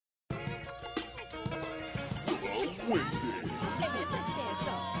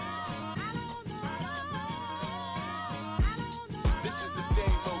This is a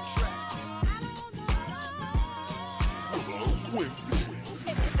demo track.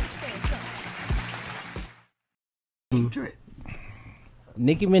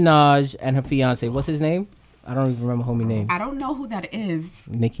 Nicki Minaj and her fiance. What's his name? I don't even remember homie name. I don't know who that is.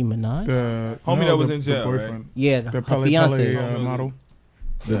 Nicki Minaj? The homie that was in jail, right? Yeah, the her Pele fiance. model.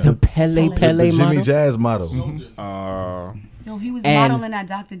 The Pele the Jimmy model? Jazz model. Yo, he was And- modeling at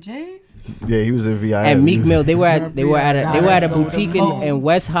Dr. J's. Yeah, he was in VI. And Meek Mill, they were at a boutique in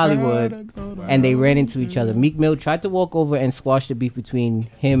West Hollywood, and they ran into each other. Meek Mill tried to walk over and squash the beef between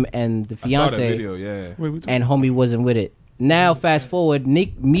him and the I saw that fiance, video, yeah. and homie wasn't with it. Now fast forward,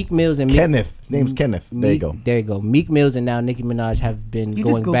 Meek Mills and Kenneth. His name's Kenneth. There you go. There you go. Meek Mills and now Nicki Minaj have been You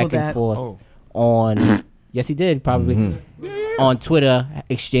going just back Googled and that. forth on. Yes, he did probably on Twitter,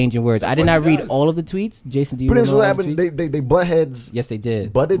 exchanging words. I did not read all of the tweets. Jason, do you Pretty know much what all the happened. tweets? They butt heads. Yes, they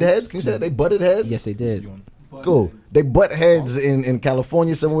did. Butted heads? Can you say that? They butted heads? Yes, they did. Cool. They butt heads in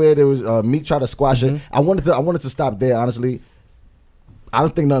California somewhere. There was Meek tried to squash it. I wanted to stop there, honestly. I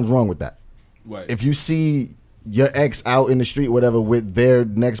don't think nothing's wrong with that. What? If you see your ex out in the street, whatever, with their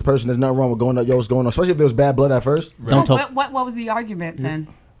next person, there's nothing wrong with going up. Yo, what's going on? Especially if there was bad blood at first. Don't So talk. what was the argument then?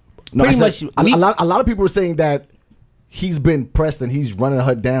 No, Pretty I said, much, Meek- a lot of people were saying that he's been pressed and he's running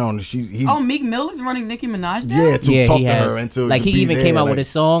her down. He's Oh, Meek Mill is running Nicki Minaj down? yeah, to talk he to has. her and to like he be even there, came out like- with a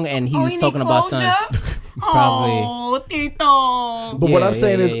song and he Oh, was he talking need about something. closure? Probably. Oh, Tito. But what Yeah, I'm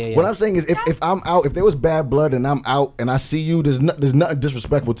saying yeah, is, yeah, yeah. what I'm saying is, if I'm out, if there was bad blood and I'm out and I see you, there's nothing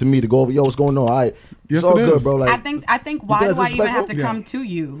disrespectful to me to go over. Yo, what's going on? All right, Yes, it's all it good, is. bro. Like, I think why think do I that's even have to disrespectful? come to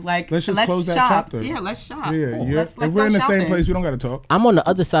you? Like, Let's just close that shop. chapter. Yeah, let's shop. Yeah, Let's if go we're in the same shopping. place, we don't got to talk. I'm on the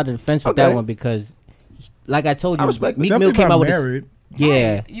other side of the fence with Okay. that one because, like I told I you, respect it. Meek Mill Definitely came out not with married.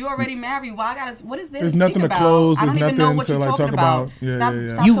 Yeah. Right, you already married. Why I gotta? What is there? There's to nothing speak to about? close, I don't there's even know nothing what to, you're like, talking talk about. about. Yeah, Stop, yeah,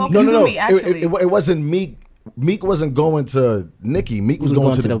 yeah. stop You- talking no. to me. Actually, It wasn't Meek. Meek wasn't going to Nicki. Meek was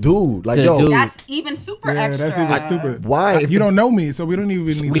going to the dude. Like, to the yo, dude. that's even super Yeah, extra. that's even stupid. why? If You don't know me, so we don't even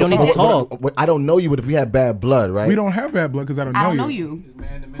need We don't to need to talk. talk. I don't know you, but if we had bad blood, right? We don't have bad blood because I don't I don't know know you.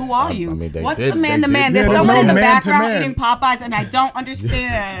 you. Who are you? I mean, they What's did- the man they to man? did. There's Yeah, someone there's in the no man to background man. eating Popeyes, and I don't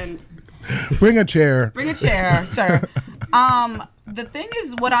understand. Bring a chair. Bring a chair, sir. The thing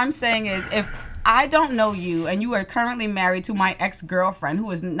is, what I'm saying is, if I don't know you and you are currently married to my ex-girlfriend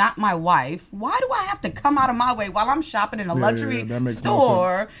who is not my wife, why do I have to come out of my way while I'm shopping in a luxury that makes no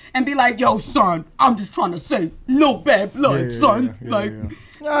store and be like, yo, son, I'm just trying to say no bad blood, son. Like,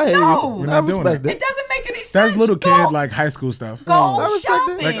 I hear No. you. We're I not doing respect that. it doesn't make any sense. That's little Go- kid, like high school stuff. Go respect it.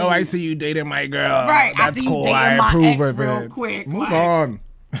 shopping. Like, oh, I see you dating my girl. Right, I That's see you cool. dating I my approve ex of real it. quick. Move like, on.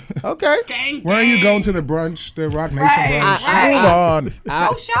 Okay. Gang, Where are you gang. going to the brunch, the Rock Nation Right, brunch? right. Move on.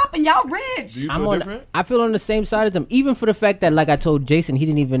 Go shopping, y'all rich. Do you I'm feel on. different? I feel on the same side as them, even for the fact that, like I told Jason, he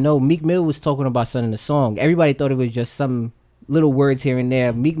didn't even know Meek Mill was talking about something in the song. Everybody thought it was just some little words here and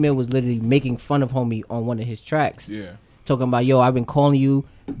there. Meek Mill was literally making fun of homie on one of his tracks. Yeah. Talking about, yo, I've been calling you,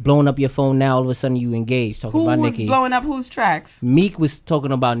 blowing up your phone. Now all of a sudden you engaged. Talking Who about was Nicki. blowing up whose tracks? Meek was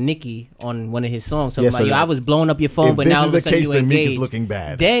talking about Nicki on one of his songs. Talking Yeah, about, so yo, I was blowing up your phone, if but this now all is of a the sudden case, you then Meek engaged. is looking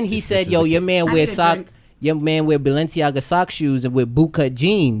bad. Then he If said, this is yo, the your case. man I wears need a sock. drink. Your man wear Balenciaga sock shoes and with bootcut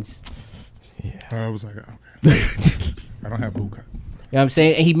jeans. I was like, okay. I don't have boot cut. You know what I'm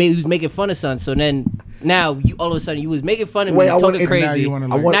saying? And he was making fun of son. So then now you all of a sudden you was making fun of Wait, me, I talking wanna- crazy. Now you wanna,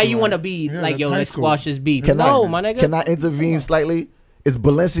 like, now you like- want to be Yeah, like, that's yo, high let's school. squash this beef. Can No, I, my nigga. Can I intervene slightly? Is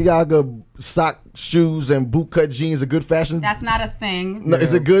Balenciaga sock shoes and bootcut jeans a good fashion? That's not a thing. No,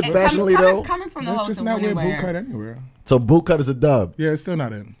 is it good And fashionably though? Coming from the That's host just of not Women wear boot Wear. cut anywhere. So bootcut is a dub. Yeah, it's still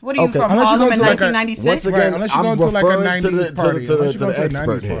not in. What are you Okay. from Unless you Harlem go in to, like, a- 1996? Once again, Right, unless you I'm go to like a referring to 90s the- party. to the- Unless you to go the to a expert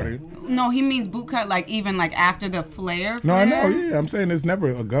 90s here. party. No, he means boot cut like even like after the flare. No, I flare. know. Yeah, I'm saying it's never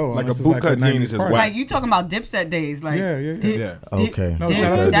a go. Like unless a it's boot cut a 90s jean is just party. whack. Like you talking about Dipset days, like Yeah, yeah, yeah. Yeah. Okay. No,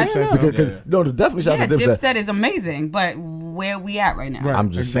 shout out to that's- Dipset. Because, Yeah. no, definitely shout yeah, out to Dipset. Dipset is amazing, but where we at right now? Right. I'm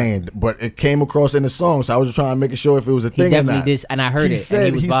just Exactly. saying, but it came across in the song, so I was just trying to make sure if it was a He thing or definitely not. did, and I heard he it. Said,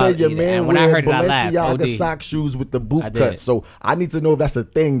 and he was said your bothered. man And when I wear heard it, I laughed. Balenciaga OD. sock shoes with the boot I cut. did. So I need to know if that's a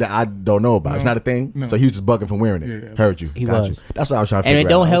thing that I don't know about. It's not a thing. No. So he was just bugging from wearing it. Yeah, yeah. Heard you. He Got was. you. That's what I was trying to And figure it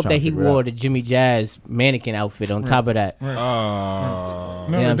don't out. I was help trying that to he figure it wore out. the Jimmy Jazz mannequin outfit on top of that. Right.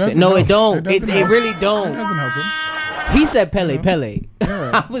 You No, know what I'm saying? doesn't No, help. it don't. doesn't It help. really It don't. doesn't help him. He said Pele.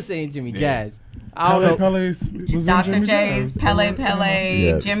 Yeah. I was saying Jimmy Jazz. I don't know. Pele was in Dr. Jimmy J's, Jazz. Pele,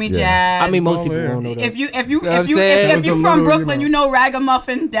 Yeah, Jimmy yeah. Jazz. I mean, most all people there. won't know that. If you what I'm saying? if It you was a from little, Brooklyn, you know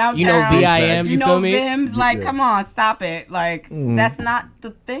Ragamuffin downtown. You know VIM, You you know feel me? Vims. Like, Yeah. come on, stop it. Like, that's not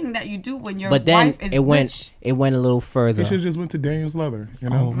the thing that you do when your But then wife is it went rich. a little further. He should have just went to Daniel's Leather, you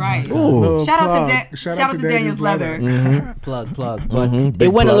know? Right. Ooh. Shout out Plug. to shout out to Daniel's Leather. Plug. But Mhm. it Big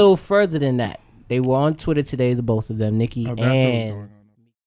went a plug. little further than that. They were on Twitter today, the both of them, Nicki Oh, that's what was and going on.